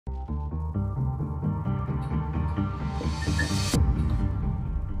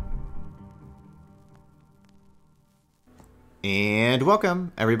And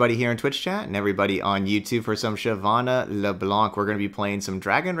welcome everybody here in Twitch chat and everybody on YouTube for some Shyvana LeBlanc. We're going to be playing some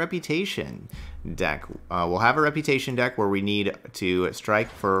Dragon Reputation deck. We'll have a Reputation deck where we need to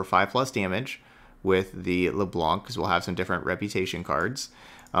strike for 5+ damage with the LeBlanc because we'll have some different Reputation cards.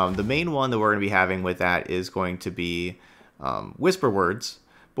 The main one that we're going to be having with that is going to be Whisper Words,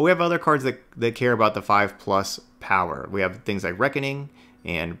 but we have other cards that care about the 5+ power. We have things like Reckoning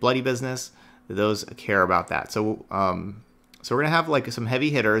and Bloody Business. Those care about that. So we're going to have like some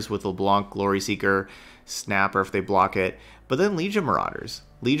heavy hitters with LeBlanc, Glory Seeker, Snapper if they block it, but then Legion Marauders.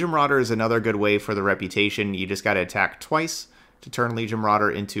 Legion Marauder is another good way for the Reputation. You just got to attack twice to turn Legion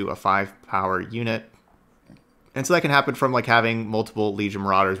Marauder into a 5-power unit. And so that can happen from like having multiple Legion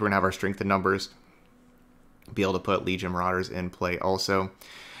Marauders. We're going to have our strength in numbers, be able to put Legion Marauders in play also.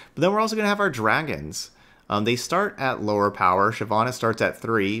 But then we're also going to have our Dragons. They start at lower power. Shyvana starts at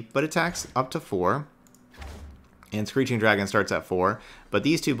 3, but attacks up to 4. And Screeching Dragon starts at 4. But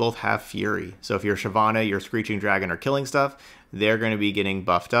these two both have Fury. So if you're Shyvana, your Screeching Dragon are killing stuff, they're going to be getting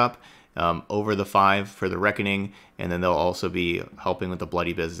buffed up over the 5 for the Reckoning. And then they'll also be helping with the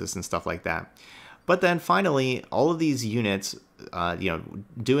Bloody Business and stuff like that. But then finally, all of these units,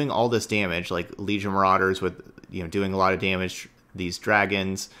 doing all this damage, like Legion Marauders with, doing a lot of damage, these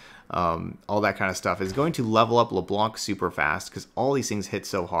Dragons, all that kind of stuff, is going to level up LeBlanc super fast because all these things hit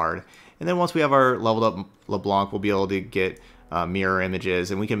so hard. And then once we have our leveled up LeBlanc, we'll be able to get mirror images,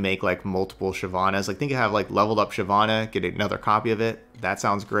 and we can make like multiple Shyvanas. Like think of have like leveled up Shyvana, get another copy of it. That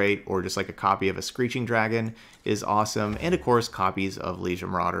sounds great. Or just like a copy of a Screeching Dragon is awesome. And of course, copies of Legion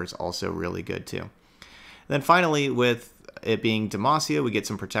Marauders also really good too. And then finally, with it being Demacia, we get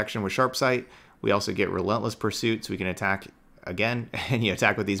some protection with Sharp Sight. We also get Relentless Pursuit, so we can attack again, and you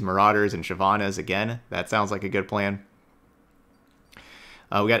attack with these Marauders and Shyvanas again. That sounds like a good plan.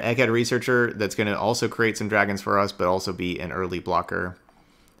 We got Egghead Researcher that's going to also create some dragons for us, but also be an early blocker.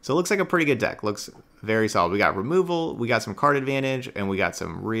 So it looks like a pretty good deck. Looks very solid. We got removal, we got some card advantage, and we got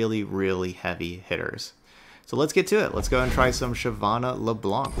some really, really heavy hitters. So let's get to it. Let's go and try some Shyvana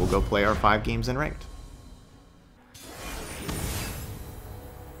LeBlanc. We'll go play our 5 games in ranked.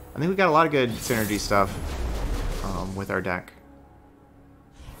 I think we got a lot of good synergy stuff with our deck.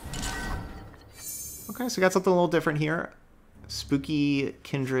 Okay, so we got something a little different here. Spooky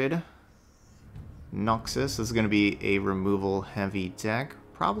Kindred Noxus. This is going to be a removal heavy deck.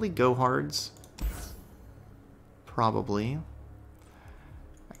 Probably go hards. Probably.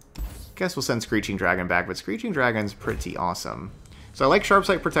 I guess we'll send Screeching Dragon back, but Screeching Dragon's pretty awesome. So I like Sharp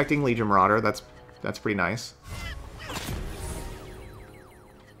Sight protecting Legion Marauder. That's pretty nice.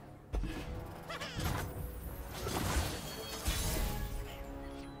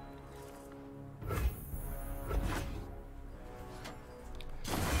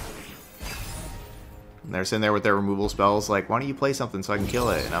 And they're sitting there with their removal spells like, why don't you play something so I can kill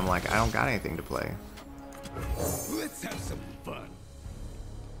it? And I'm like, I don't got anything to play. Let's have some fun.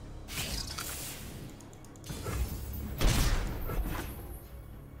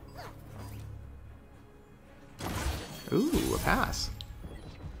 Ooh, a pass.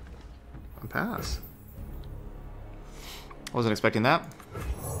 A pass. Wasn't expecting that.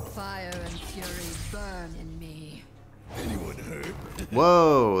 Fire and fury burn in me. Anyone hurt?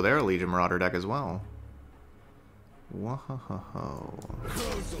 Whoa, they're a Legion Marauder deck as well. Whoa.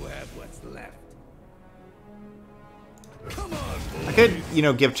 Crows will have what's left. Come on, boy. I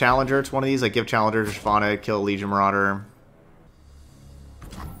could, give Challenger to one of these. Like, give Challenger to Shyvana, kill Legion Marauder.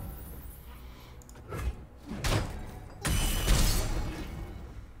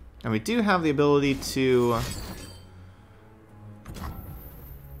 And we do have the ability to...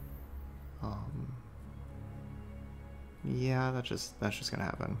 yeah, that's just gonna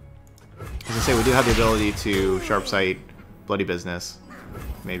happen. As I say, we do have the ability to Sharp Sight, Bloody Business,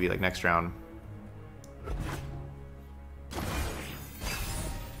 maybe like next round.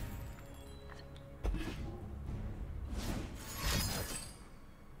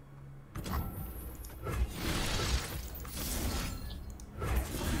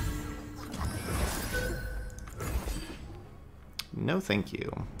 No, thank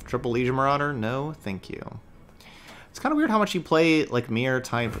you. Triple Legion Marauder? No, thank you. It's kind of weird how much you play like mirror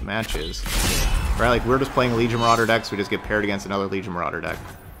type matches, right? Like we're just playing Legion Marauder decks, we just get paired against another Legion Marauder deck.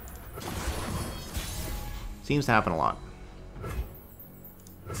 Seems to happen a lot.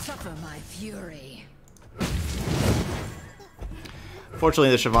 Suffer my fury. Fortunately,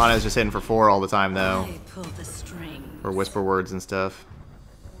 the Shyvana is just hitting for 4 all the time, though. I pull the string. Or Whisper Words and stuff.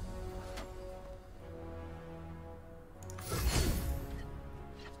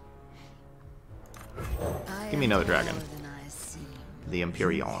 Give me another dragon. The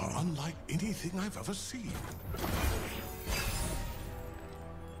Imperial. Unlike anything I've ever seen.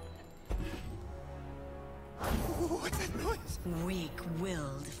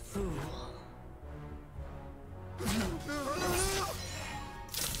 Weak-willed fool.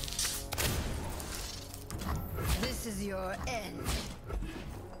 This is your end.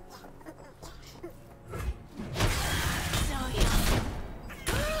 So young.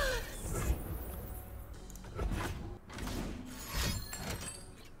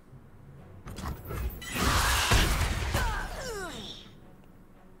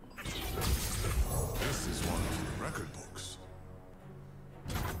 This is one of the record books.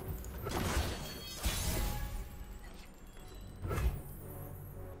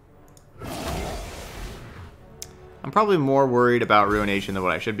 I'm probably more worried about Ruination than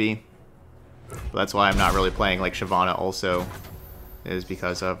what I should be. But that's why I'm not really playing like Shyvana also, is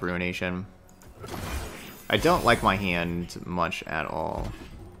because of Ruination. I don't like my hand much at all.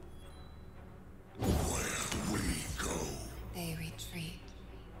 Where we go. They retreat.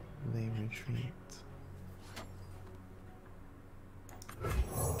 They retreat.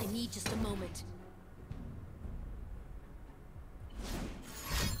 I need just a moment.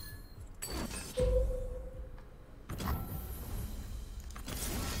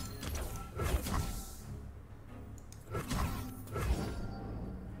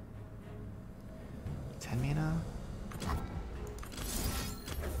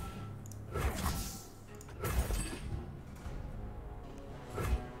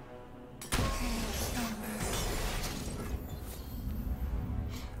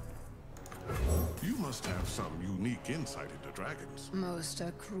 You must have some unique insight into dragons. Most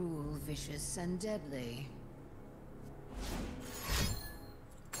are cruel, vicious, and deadly.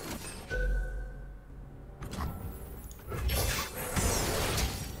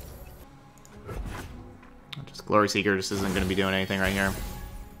 Just Glory Seeker just isn't going to be doing anything right here.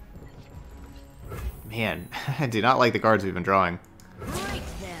 Man, I do not like the cards we've been drawing. Break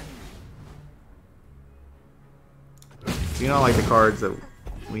them. Do not like the cards that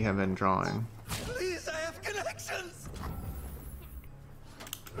we have been drawing. Please, I have connections!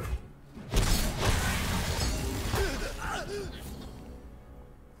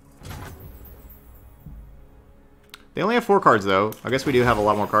 They only have 4 cards, though. I guess we do have a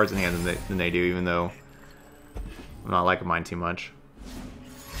lot more cards in hand than they do, even though I'm not liking mine too much.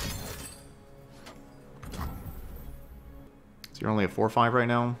 So you're only at 4-5 right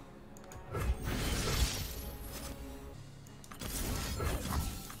now?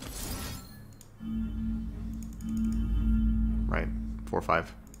 Right, 4-5.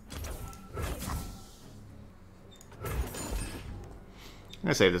 I'm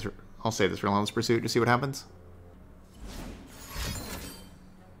gonna save this. I'll save this Relentless Pursuit to see what happens.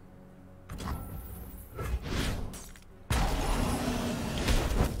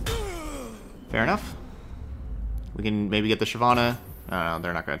 Fair enough. We can maybe get the Shyvana. No,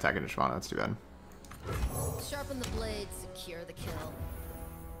 they're not going to attack into Shyvana. That's too bad. Sharpen the blade, secure the kill.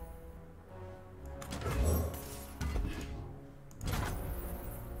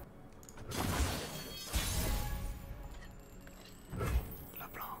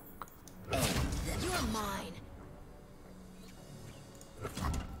 LeBlanc. You're mine.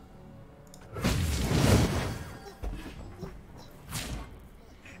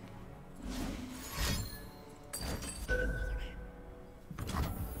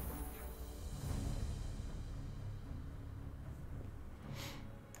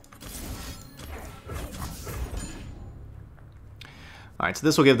 Alright, so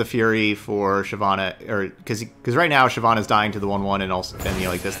this will give the Fury for Shyvana, or because right now Shyvana's dying to the 1/1 and also, and you know,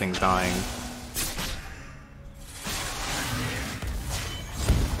 like this thing's dying.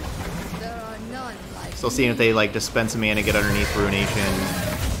 There are none like So seeing if they like dispense a mana, get underneath Ruination,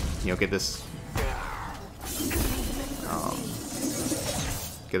 you know, get this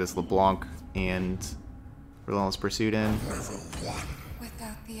LeBlanc and Relentless Pursuit in.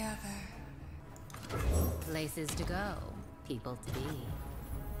 without the other. Places to go, people to be.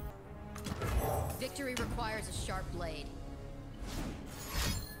 Victory requires a sharp blade.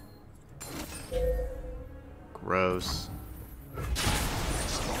 Gross.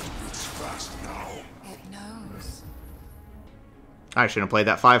 It's fast now. It knows. I shouldn't have played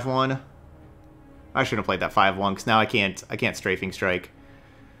that 5/1. I shouldn't have played that 5/1 because now I can't Strafing Strike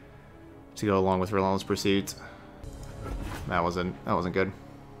to go along with Relentless Pursuit. That wasn't good.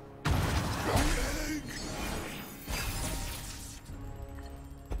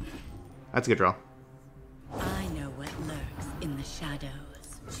 That's a good draw. I know what lurks in the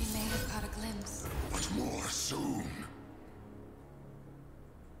shadows. She may have caught a glimpse. But more soon.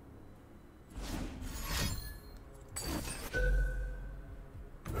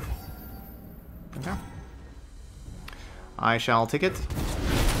 Okay. I shall take it.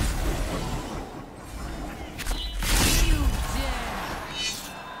 You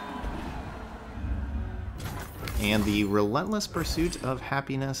And the relentless pursuit of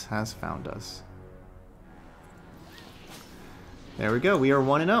happiness has found us. There we go. We are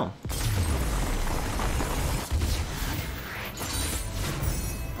 1-0.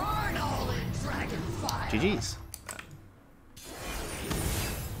 GG's.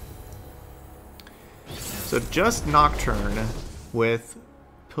 So just Nocturne with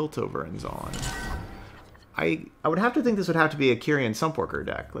Piltoverins on. I would have to think this would have to be a Kyrian Sumpworker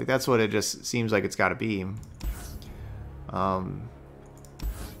deck. Like, that's what it just seems like it's got to be.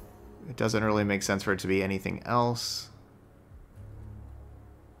 It doesn't really make sense for it to be anything else.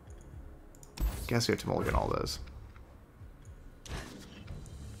 Guess we have to mulligan all those.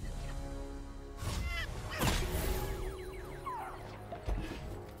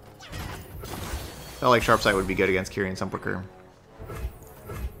 Felt like Sharpsight would be good against Kyrian Sumpworker.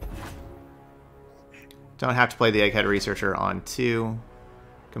 Don't have to play the Egghead Researcher on 2.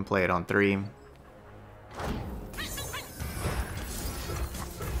 Can play it on 3.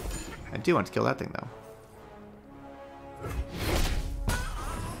 I do want to kill that thing, though.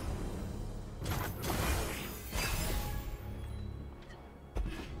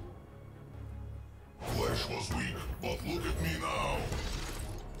 Flesh was weak, but look at me now.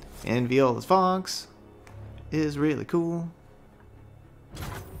 And Viola's Fox is really cool.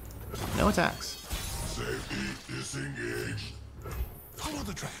 No attacks. Safety disengaged. Follow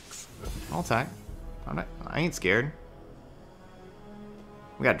the tracks. I'll attack. I ain't scared.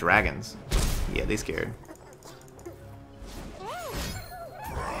 We got dragons. Yeah, they scared.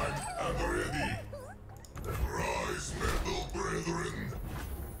 Prime and ready. Rise, metal brethren.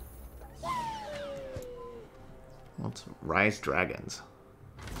 Let's rise dragons.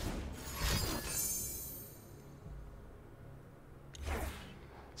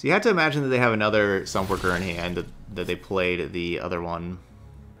 So you have to imagine that they have another Sumpworker in hand that they played the other one.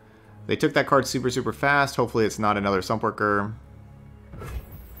 They took that card super, super fast. Hopefully it's not another Sumpworker.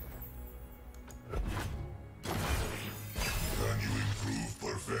 Can you improve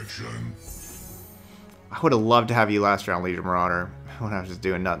perfection? I would have loved to have you last round, Legion Marauder, when I was just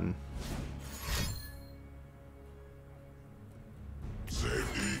doing nothing.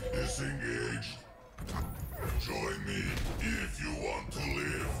 Safety disengaged. Join me if you want to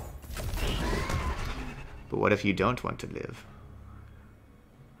live. But what if you don't want to live?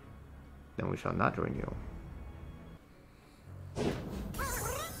 Then we shall not join you.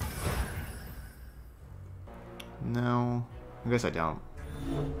 No, I guess I don't.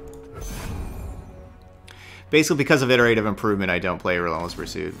 Basically, because of Iterative Improvement, I don't play Relentless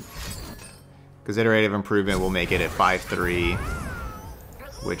Pursuit. Because Iterative Improvement will make it at 5/3,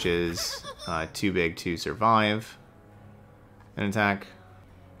 which is too big to survive an attack,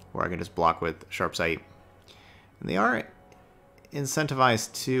 or I can just block with Sharpsight. And they are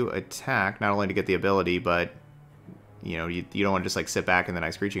incentivized to attack, not only to get the ability, but you know, you don't want to just like sit back and then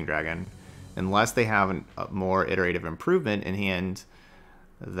Screeching Dragon, unless they have a more Iterative Improvement in hand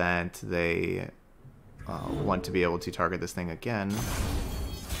that they want to be able to target this thing again.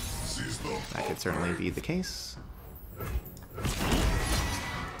 That could certainly be the case.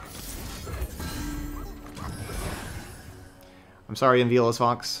 I'm sorry, Viola's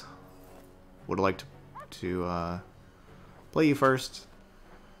Fox. Would have liked to play you first,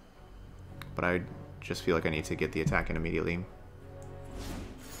 but I just feel like I need to get the attack in immediately.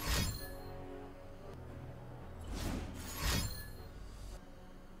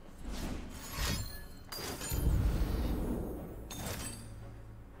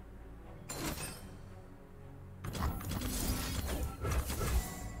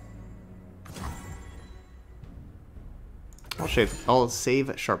 I'll save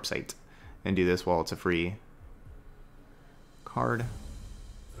Sharpsight and do this while it's a free card.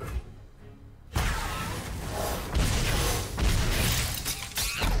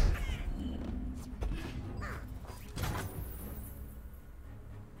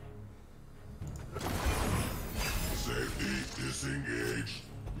 Safety disengaged.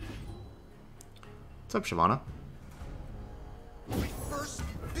 What's up, Shyvana? First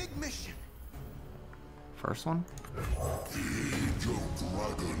big mission. First one? The age of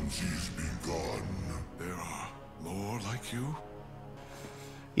dragons is begun. There are more like you?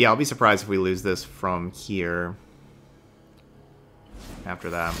 Yeah, I'll be surprised if we lose this from here. After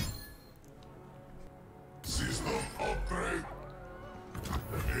that. System upgrade.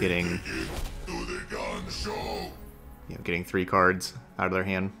 Getting, To the gun show. you know, getting 3 cards out of their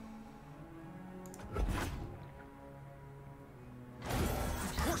hand. Of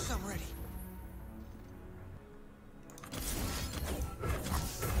course I'm ready.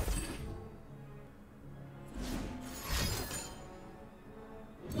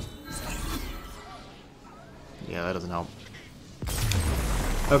 Yeah, that doesn't help.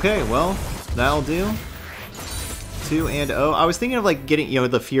 Okay, well, that'll do. 2 and 0. I was thinking of like getting,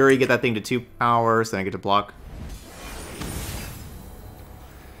 the Fury, get that thing to 2 power, so then I get to block.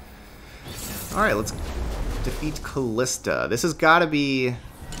 Alright, let's defeat Kalista. This has gotta be a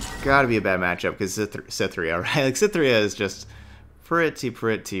bad matchup, because Cythria, right? Like, Cythria is just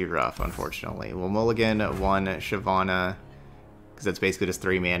pretty rough, unfortunately. We'll mulligan 1 Shyvana, because that's basically just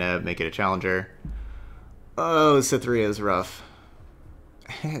 3 mana, make it a challenger. Oh, Cythria is rough.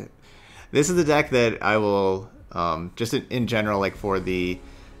 This is the deck that I will, just in general, like for the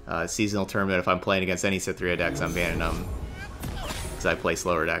seasonal tournament, if I'm playing against any Cythria decks, I'm banning them. Because I play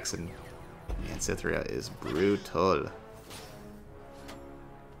slower decks, and man, Cythria is brutal.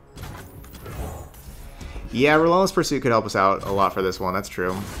 Yeah, Relentless Pursuit could help us out a lot for this one, that's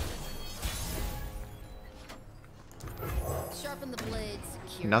true. Sharpen the blades.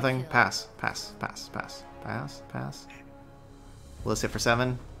 Nothing? Pass. Let's hit for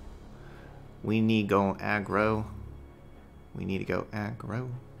 7. We need go aggro. We need to go aggro.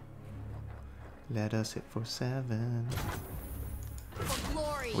 Let us hit for 7.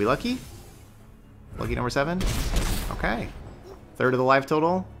 Are we lucky? Lucky number 7? Okay. 1/3 of the life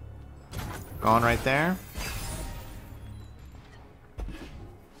total. Gone right there.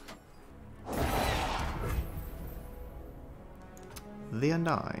 The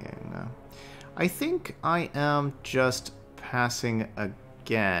Undying. I think I am just passing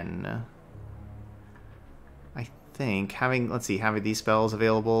again. I think having these spells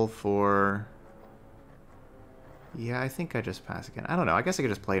available for... Yeah, I think I just pass again. I don't know. I guess I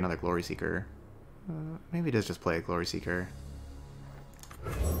could just play another Glory Seeker. Maybe it is just play a Glory Seeker.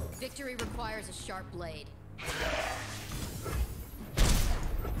 Victory requires a sharp blade. I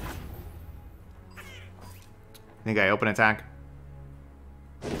think I open attack.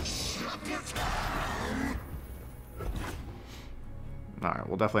 Alright,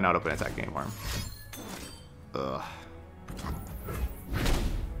 we'll definitely not open attack anymore. Ugh.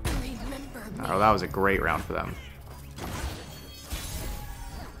 Oh, that was a great round for them.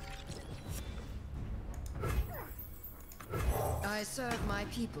 I serve my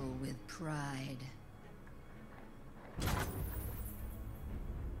people with pride.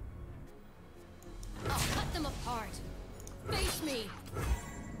 I'll cut them apart. Face me.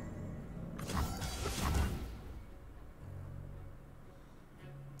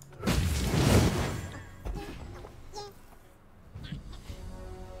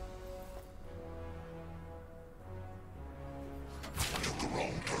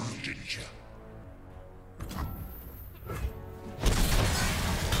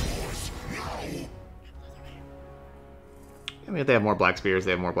 I mean, if they have more Black Spears,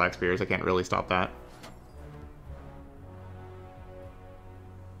 they have more Black Spears. I can't really stop that.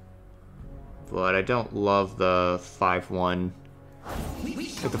 But I don't love the 5/1.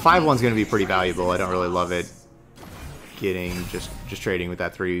 Like, the 5/1's going to be pretty valuable. I don't really love it getting just trading with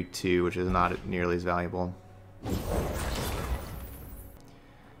that 3/2, which is not nearly as valuable. I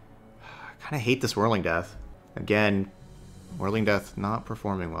kind of hate the Swirling Death. Again, Whirling Death not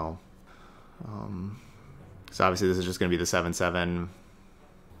performing well. So obviously this is just going to be the 7/7.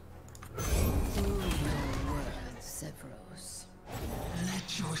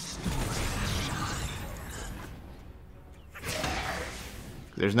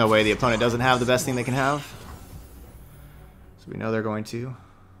 There's no way the opponent doesn't have the best thing they can have. So we know they're going to.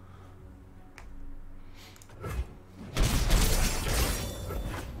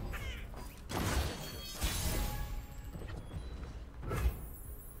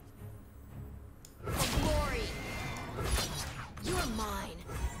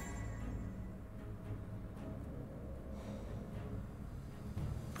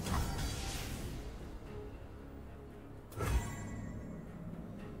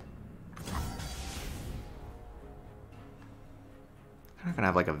 They're not gonna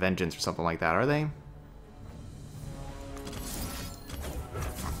have like a vengeance or something like that, are they?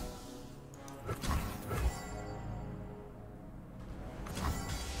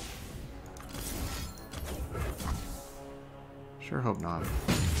 Sure hope not.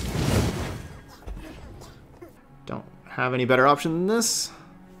 Don't have any better option than this.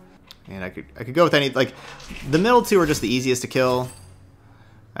 And I could go with any, like, the middle two are just the easiest to kill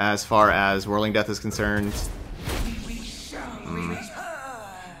as far as Whirling Death is concerned.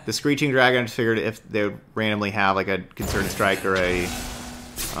 The Screeching Dragon, I just figured if they would randomly have like a Concerned Strike or a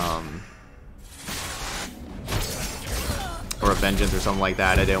Vengeance or something like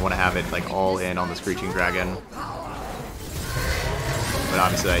that, I didn't want to have it like all in on the Screeching Dragon. But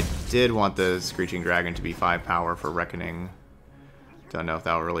obviously I did want the Screeching Dragon to be 5 power for Reckoning. Don't know if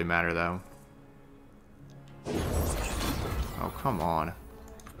that will really matter though. Oh, come on.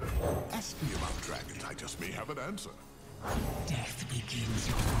 Ask me about dragons, I just may have an answer. Death begins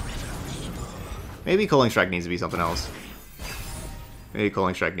forever, people. Maybe Culling Strike needs to be something else. Maybe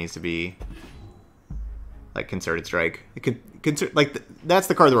Culling Strike needs to be like Concerted Strike. It could, that's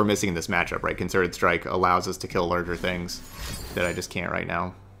the card that we're missing in this matchup, right? Concerted Strike allows us to kill larger things that I just can't right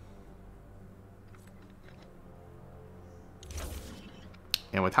now.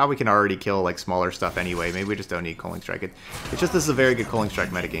 And with how we can already kill like smaller stuff anyway, maybe we just don't need Culling Strike. It's just this is a very good Culling Strike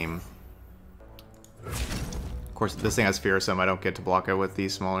metagame. Of course, this thing has Fearsome. I don't get to block it with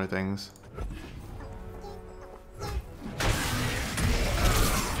these smaller things.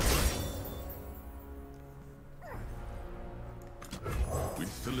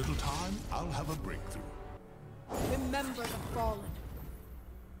 With a little time, I'll have a breakthrough. Remember the fallen.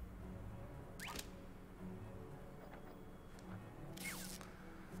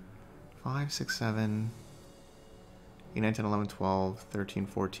 5, 6, 7, 8, 9, 10, 11, 12, 13,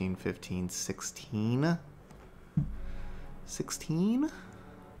 14, 15, 16. 16?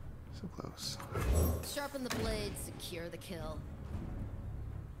 So close. Sharpen the blade, secure the kill.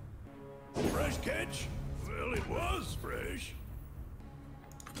 Fresh catch? Well, it was fresh.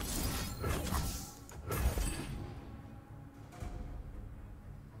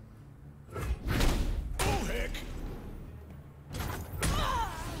 Oh, heck!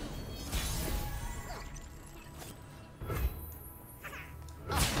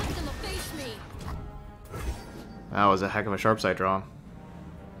 That was a heck of a sharp sight draw.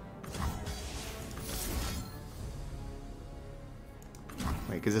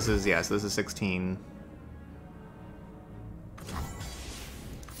 Wait, because this is, yeah, so this is 16.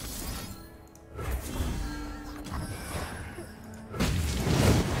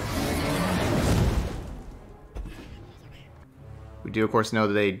 We do, of course, know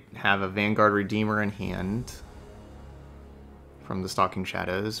that they have a Vanguard Redeemer in hand from the Stalking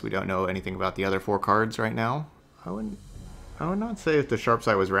Shadows. We don't know anything about the other 4 cards right now. I would not say if the sharp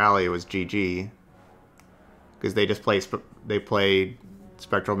side was Rally, it was GG, because they just play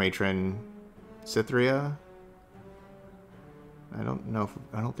Spectral Matron, Cythria. I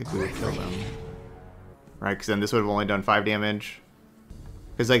don't think we would kill them, right? Because then this would have only done 5 damage.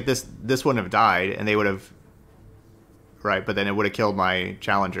 Because like this wouldn't have died, and they would have, right? But then it would have killed my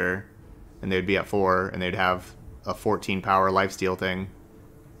Challenger, and they'd be at 4, and they'd have a 14 power lifesteal thing.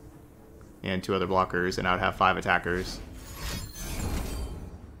 And 2 other blockers, and I would have 5 attackers.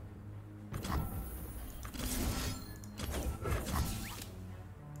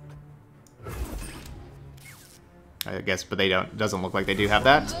 I guess, but they don't. Doesn't look like they do have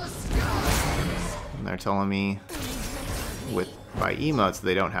that. And they're telling me by emotes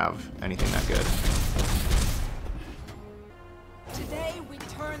they don't have anything that good. Today we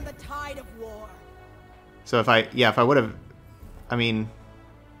turn the tide of war. So if I would have, I mean,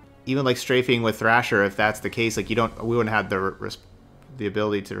 even like strafing with Thrasher, if that's the case, like we wouldn't have the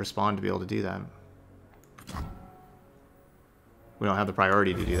ability to respond to be able to do that. We don't have the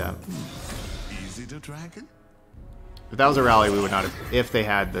priority to do that. Is it a dragon? If that was a rally, we would not have. If they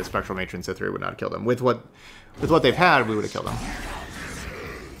had the Spectral Matron Cythria, we would not have killed them. With what they've had, we would have killed them.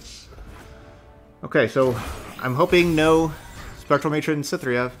 Okay, so I'm hoping no Spectral Matron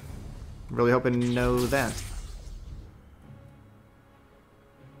Cythria. Really hoping no that.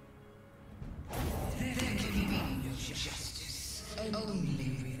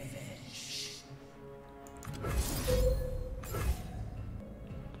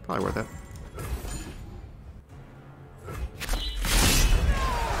 Probably worth it.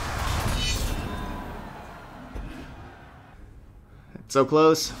 It's so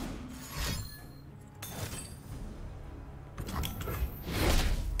close.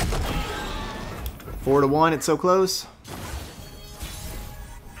 Four to 1, it's so close.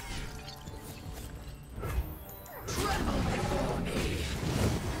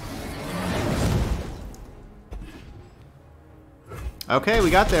 Okay, we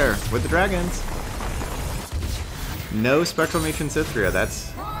got there with the dragons. No Spectral Matron Cythria,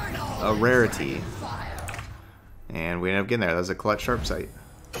 that's a rarity. And we ended up getting there. That was a clutch sharp sight.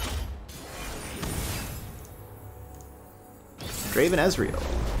 Draven Ezreal.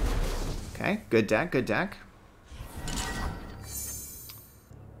 Okay, good deck, good deck.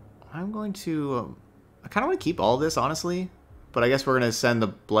 I'm going to... I kind of want to keep all this, honestly. But I guess we're going to send the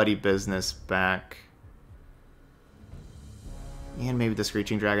Bloody Business back. And maybe the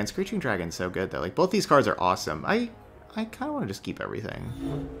Screeching Dragon. Screeching Dragon's so good, though. Like, both these cards are awesome. I kind of want to just keep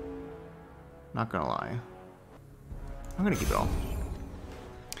everything. Not going to lie. I'm going to keep it all.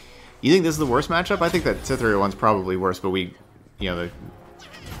 You think this is the worst matchup? I think that Cythria one's probably worse, but we, you know, it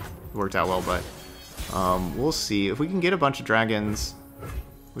worked out well, but We'll see. If we can get a bunch of dragons,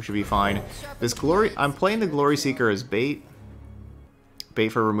 we should be fine. This glory... I'm playing the Glory Seeker as bait. Bait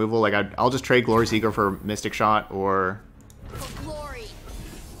for removal. Like, I'll just trade Glory Seeker for Mystic Shot or...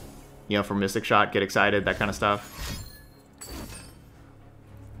 You know, for Mystic Shot, get excited, that kind of stuff.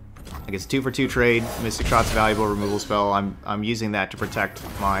 Like, it's a 2-for-2 trade. Mystic Shot's a valuable removal spell. I'm using that to protect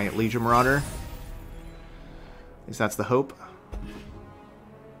my Legion Marauder. At least that's the hope.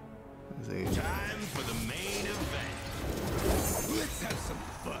 Time for the main event. Let's have some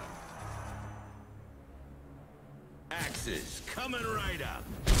fun. Axes coming right up.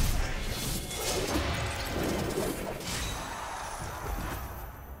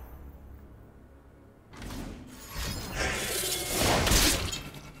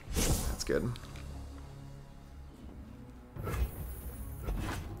 That's good.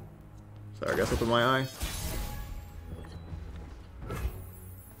 Sorry, I guess up in my eye.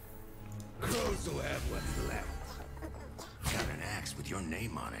 Crows will have what's left. Got an axe with your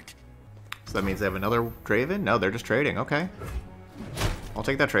name on it. So that means they have another Draven? No, they're just trading. Okay. I'll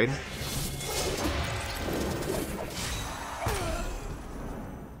take that trade.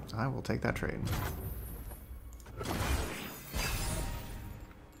 I will take that trade.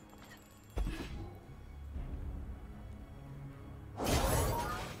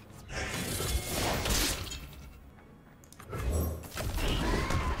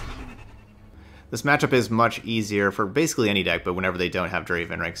 This matchup is much easier for basically any deck, but whenever they don't have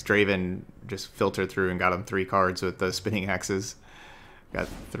Draven, right? 'Cause Draven just filtered through and got him 3 cards with the spinning axes. Got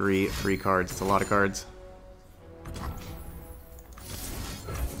 3 free cards. It's a lot of cards.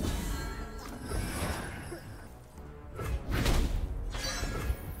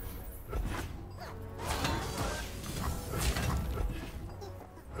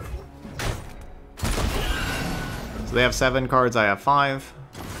 So they have 7 cards, I have 5.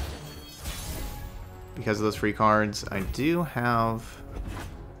 Because of those free cards, I do have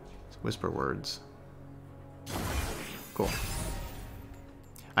Whisper Words. Cool.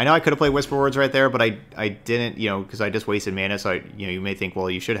 I know I could have played Whisper Words right there, but I didn't, you know, because I just wasted mana, so you may think, well,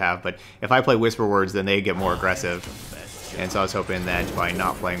 you should have, but if I play Whisper Words, then they get more aggressive. And so I was hoping that by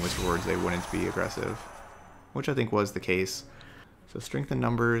not playing Whisper Words, they wouldn't be aggressive, which I think was the case. So Strength in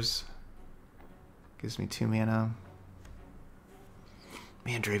Numbers gives me 2 mana.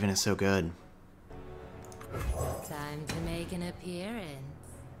 Man, Draven is so good. Time to make an appearance.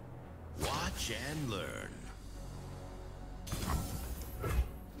 Watch and learn.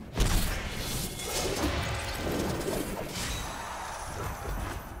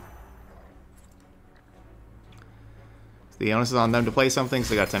 The onus is on them to play something, so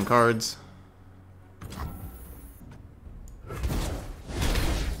they got 10 cards.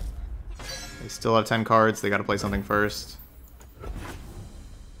 They still have 10 cards, they gotta play something first.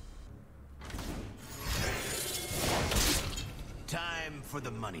 Time for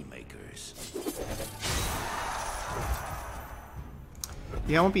the money makers.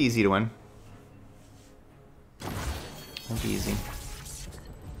 Yeah, it won't be easy to win. Won't be easy.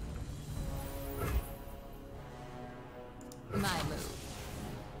 My move.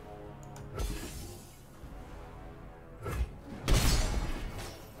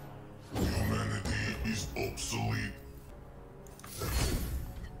 Humanity is obsolete.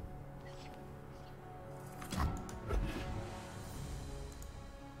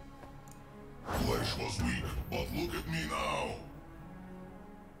 Flesh was weak, but look at me now.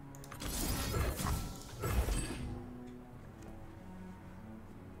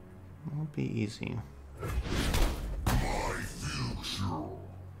 Won't be easy.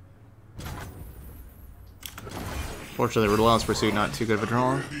 Fortunately, Relentless Pursuit not too good of a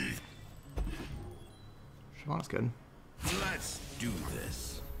draw. Shyvana's good. Let's do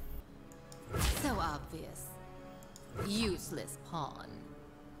this. So obvious. Useless pawn.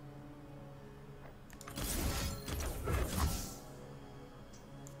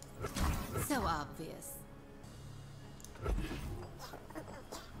 So obvious.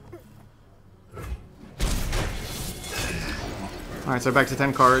 Alright, so back to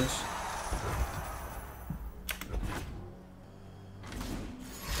 10 cards.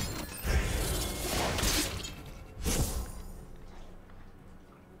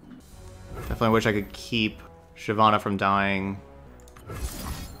 Definitely wish I could keep Shyvana from dying.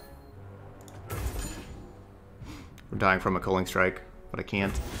 From dying from a Culling Strike, but I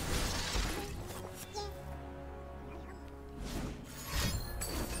can't.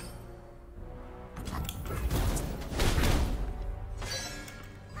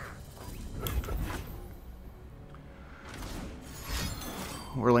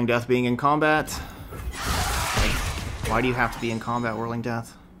 Whirling Death being in combat. Like, why do you have to be in combat, Whirling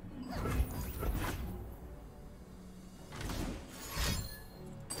Death?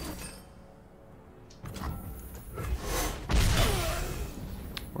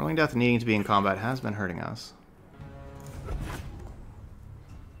 Rolling Death needing to be in combat has been hurting us.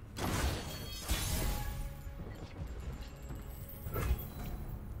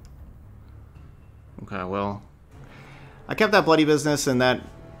 Okay, well, I kept that bloody business, and that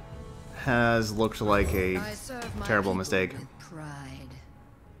has looked like a terrible mistake.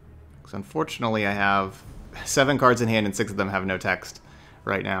 Because unfortunately, I have 7 cards in hand, and 6 of them have no text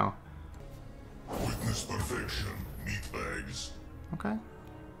right now. Witness perfection, meatbags. Okay.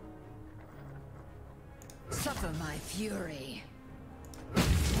 Suffer my fury.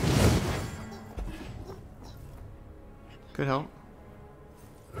 Could help.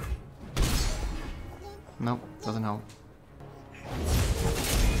 Nope, doesn't help.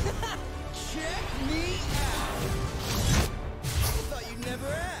 Check me out. Thought you'd never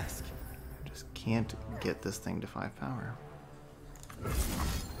ask. Just can't get this thing to 5 power.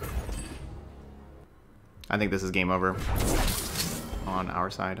 I think this is game over on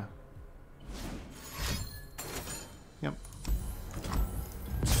our side. Yep.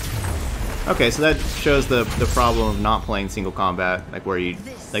 Okay, so that shows the problem of not playing single combat, like where you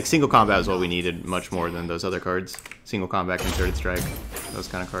like single combat is what we needed much more than those other cards. Single combat, concerted strike, those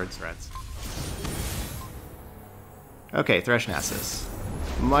kind of cards. Threats. Okay, Thresh Nasus.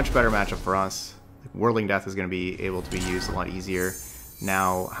 Much better matchup for us. Whirling Death is going to be able to be used a lot easier.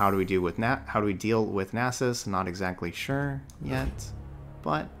 Now, how do we deal with Nasus? Not exactly sure yet,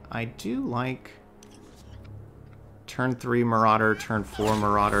 but I do like turn 3 Marauder, turn 4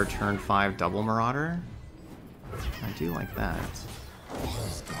 Marauder, turn 5 double Marauder. I do like that.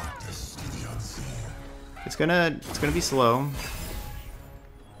 It's gonna be slow.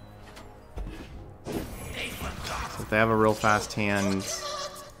 So if they have a real fast hand,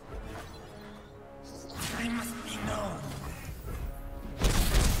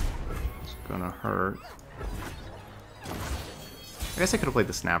 gonna hurt. I guess I could have played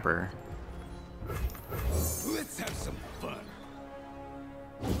the Snapper. Let's have some fun.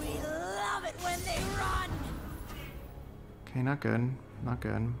 We love it when they run. Okay, not good. Not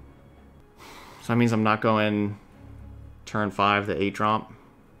good. So that means I'm not going turn 5, the 8 drop.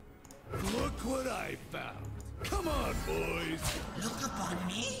 Look what I found. Come on, boys. Look upon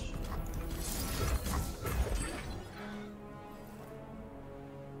me.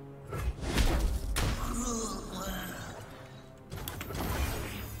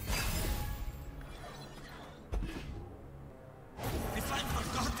 If I've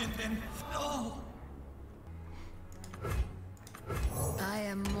forgotten them, no. I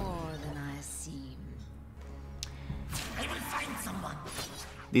am more than I seem. I will find someone.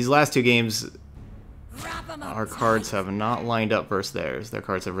 These last 2 games, Wrap 'em up our cards have not lined up versus theirs. Their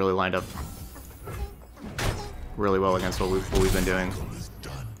cards have really lined up really well against what we've been doing.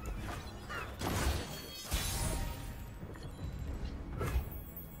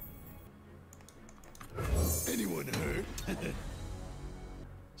 Anyone hurt?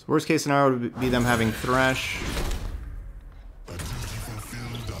 So worst case scenario would be them having Thresh.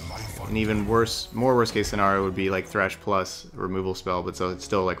 And even worse, more worst case scenario would be like Thresh plus removal spell, but so it's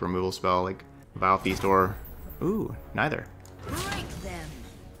still like removal spell, like Vile Feast or... Ooh, neither. Break them.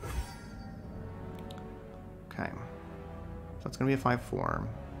 Okay. So it's going to be a 5-4.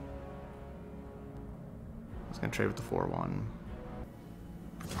 It's going to trade with the 4-1.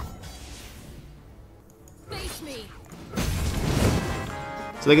 Face me.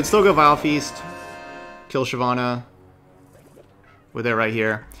 So they could still go Vile Feast, kill Shyvana with it right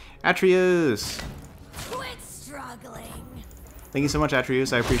here. Atreus! Quit struggling. Thank you so much,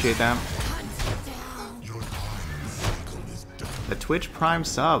 Atreus. I appreciate that. Hunt down. The Twitch Prime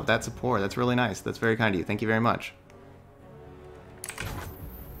sub, that support. That's really nice. That's very kind of you. Thank you very much.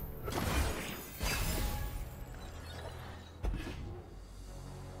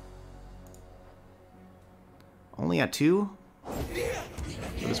 Only at 2?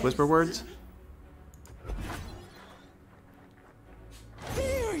 For this Whisper Words?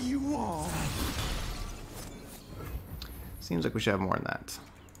 There you are. Seems like we should have more than that.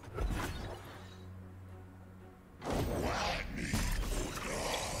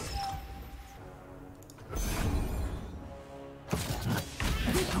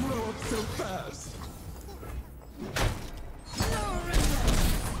 You grow up so fast.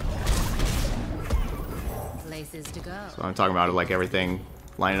 Places to go. So I'm talking about like everything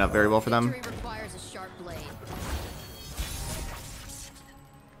lining up very well for them. Victory requires a sharp blade.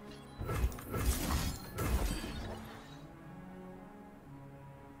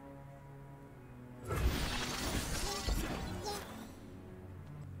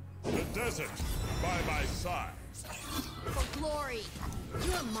 The desert by my side. For glory.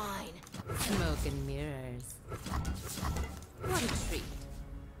 You're mine. Smoke and mirrors. What a treat.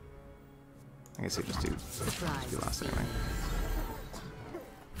 I guess we just do last anyway.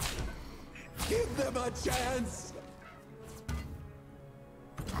 Give them a chance.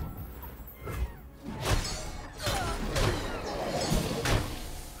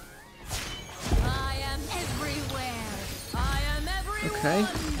 I am everywhere. I am everywhere. Okay.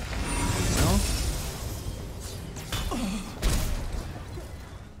 Well.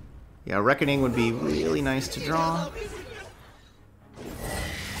 Yeah, Reckoning would be really nice to draw.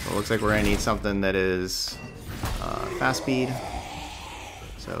 It looks like we're going to need something that is fast speed.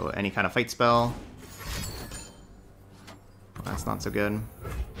 So any kind of fight spell. That's not so good.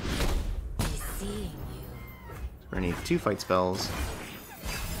 So we're going to need 2 fight spells.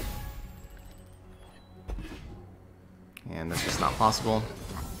 And that's just not possible.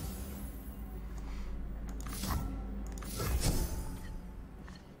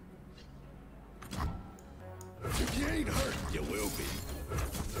 If you ain't hurt, you will be.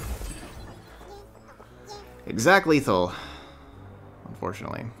 Exact lethal,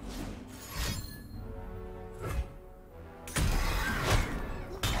 unfortunately.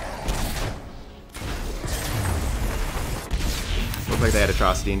 Looks like they had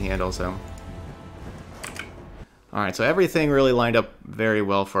Atrocity in hand also. Alright, so everything really lined up very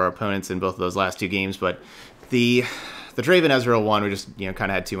well for our opponents in both of those last 2 games, but the Draven Ezreal one, we just, you know,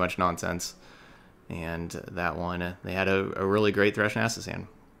 kind of had too much nonsense. And that one, they had a really great Thresh Nasus hand.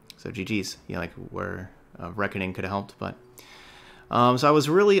 So GG's, you know, like where Reckoning could have helped, but so I was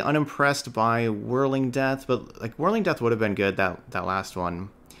really unimpressed by Whirling Death, but like Whirling Death would have been good, that last one.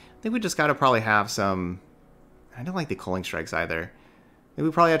 I think we just got to probably have some. I don't like the Culling Strikes either. Maybe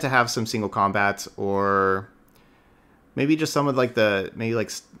we probably have to have some single combats, or maybe just some of like do we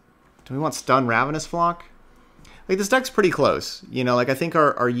want Stun Ravenous Flock? Like this deck's pretty close, you know. Like I think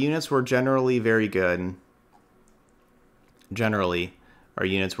our units were generally very good. Generally, our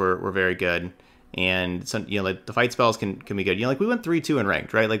units were very good. And some, you know, like the fight spells can be good. You know, like we went 3-2 in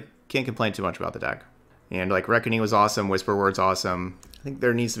ranked, right? Like can't complain too much about the deck. And like Reckoning was awesome, Whisper Word's awesome. I think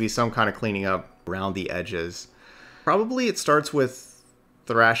there needs to be some kind of cleaning up around the edges. Probably it starts with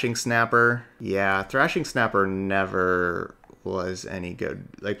Thrashing Snapper. Yeah, Thrashing Snapper never was any good.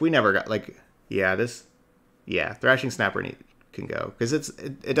 Like we never got Thrashing Snapper can go because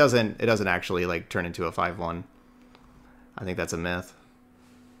it doesn't actually like turn into a 5/1. I think that's a myth.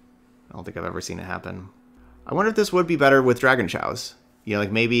 I don't think I've ever seen it happen. I wonder if this would be better with Dragon Chows. You know, like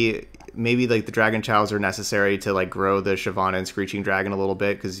maybe like the Dragon Chows are necessary to like grow the Shyvana and Screeching Dragon a little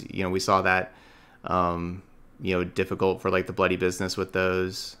bit, because you know we saw that you know, difficult for like the Bloody Business with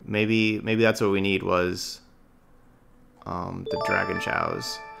those. Maybe that's what we need was the Dragon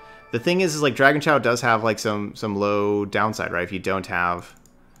Chows. The thing is like Dragon Chow does have like some low downside, right? If you don't have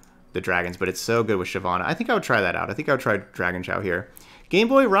the dragons, but it's so good with Shyvana. I think I would try that out. I think I would try Dragon Chow here. Game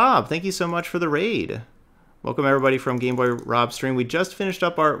Boy Rob, thank you so much for the raid. Welcome everybody from Game Boy Rob stream. We just finished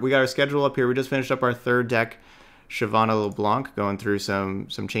up we got our schedule up here. We just finished up our 3rd deck, Shyvana LeBlanc, going through some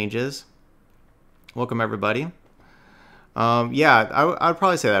changes. Welcome everybody. Yeah, I would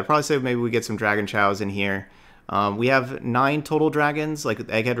probably say that. I'd probably say maybe we get some Dragon Chows in here. We have 9 total dragons, like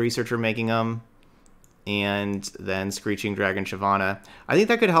Egghead Researcher making them, and then Screeching Dragon Shyvana. I think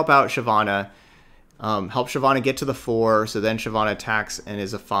that could help out Shyvana. Help Shyvana get to the 4, so then Shyvana attacks and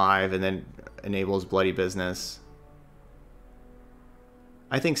is a 5, and then enables Bloody Business.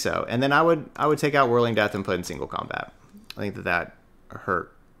 I think so. And then I would take out Whirling Death and put in single combat. I think that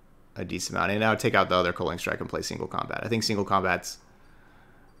hurt a decent amount. And I would take out the other Culling Strike and play single combat. I think single combats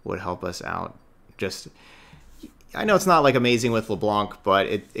would help us out. Just, I know it's not like amazing with LeBlanc, but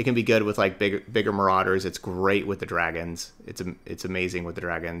it can be good with like bigger Marauders. It's great with the dragons. It's amazing with the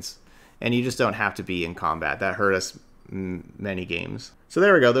dragons. And you just don't have to be in combat. That hurt us many games. So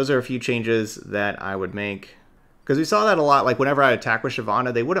there we go. Those are a few changes that I would make. Because we saw that a lot. Like whenever I attack with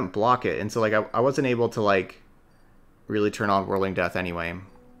Shyvana, they wouldn't block it. And so like I wasn't able to like really turn on Whirling Death anyway.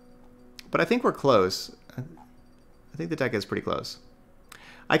 But I think we're close. I think the deck is pretty close.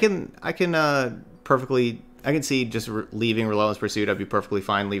 I can see just leaving Relentless Pursuit. I'd be perfectly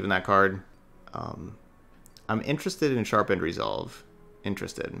fine leaving that card. I'm interested in Sharpened Resolve.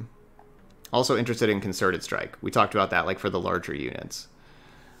 Also interested in Concerted Strike. We talked about that like for the larger units.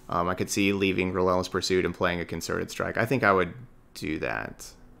 I could see leaving Relentless Pursuit and playing a Concerted Strike. I think I would do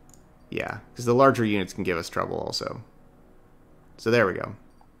that. Yeah, because the larger units can give us trouble also. So there we go.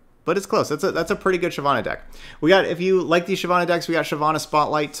 But it's close. That's a pretty good Shyvana deck. We got, if you like these Shyvana decks, we got Shyvana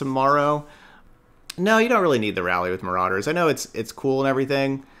Spotlight tomorrow. No, you don't really need the rally with Marauders. I know it's cool and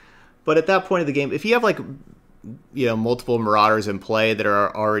everything, but at that point of the game, if you have like, you know, multiple Marauders in play that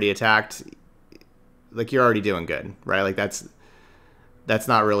are already attacked, like you're already doing good, right? Like that's that's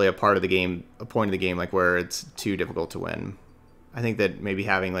not really a part of the game, a point of the game, like where it's too difficult to win. I think that maybe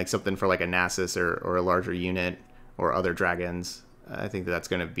having like something for like a Nasus or a larger unit or other dragons, I think that's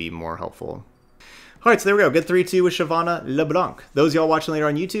going to be more helpful. All right, so there we go. Good 3-2 with Shyvana LeBlanc. Those y'all watching later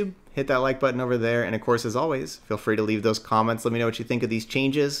on YouTube, hit that like button over there. And of course, as always, feel free to leave those comments. Let me know what you think of these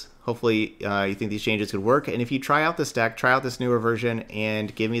changes. Hopefully, you think these changes could work. And if you try out this deck, try out this newer version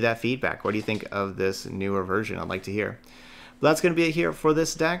and give me that feedback. What do you think of this newer version? I'd like to hear. But that's going to be it here for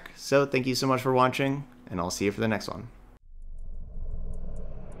this deck. So thank you so much for watching, and I'll see you for the next one.